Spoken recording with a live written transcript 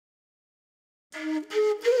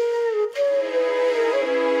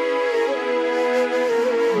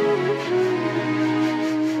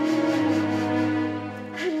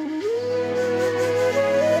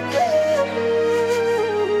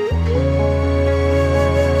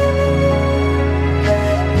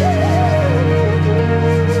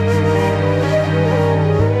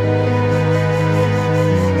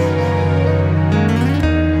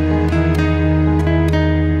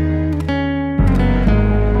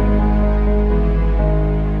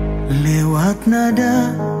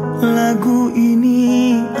Nada lagu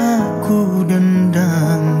ini aku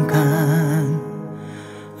dendangkan,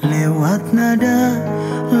 lewat nada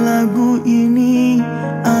lagu ini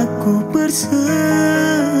aku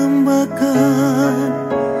persembahkan.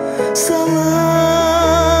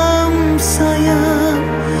 Salam sayang,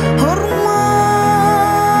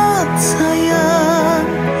 hormat sayang,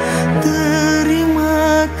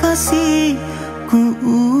 terima kasih ku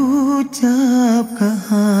ucapkan.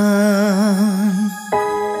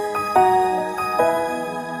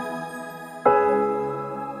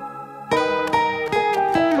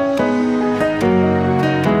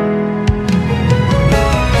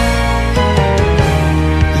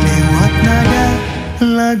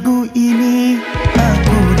 Lagu ini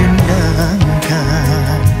aku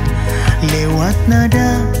dendangkan, lewat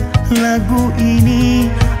nada lagu ini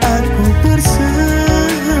aku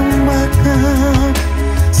persembahkan.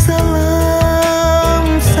 Salam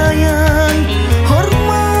sayang,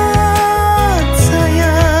 hormat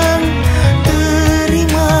sayang,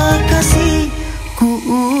 terima kasih ku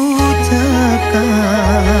ucapkan.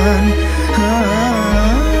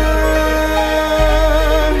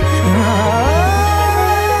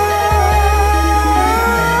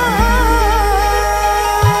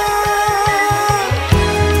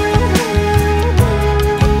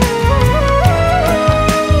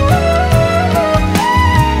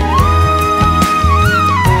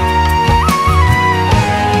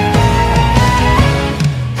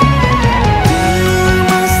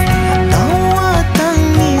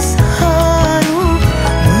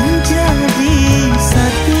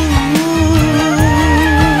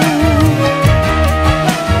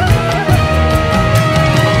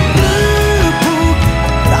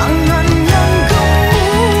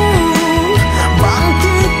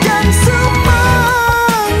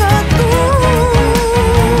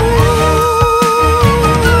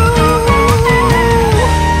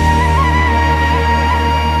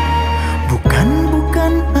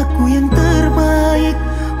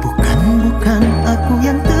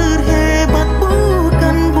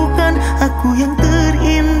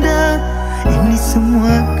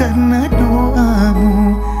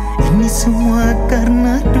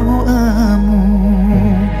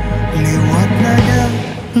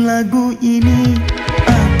 Lagu ini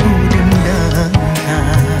aku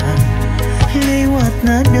dendangkan, lewat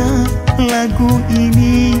nada lagu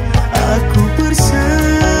ini aku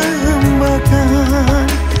persembahkan.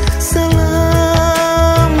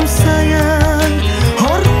 Salam sayang,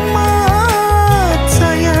 hormat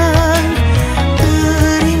sayang,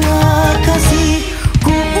 terima kasih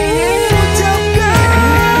ku ucapkan.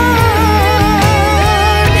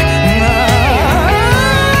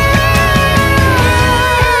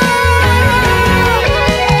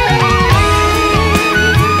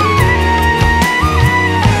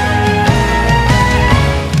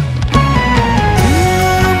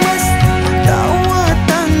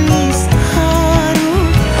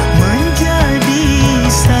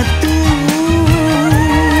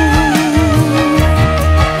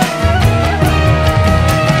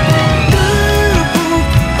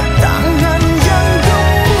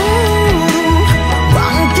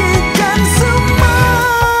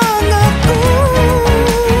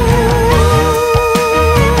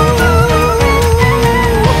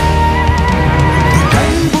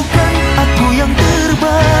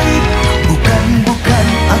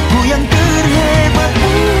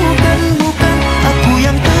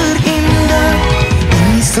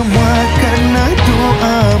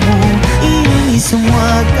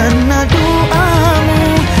 Semua karena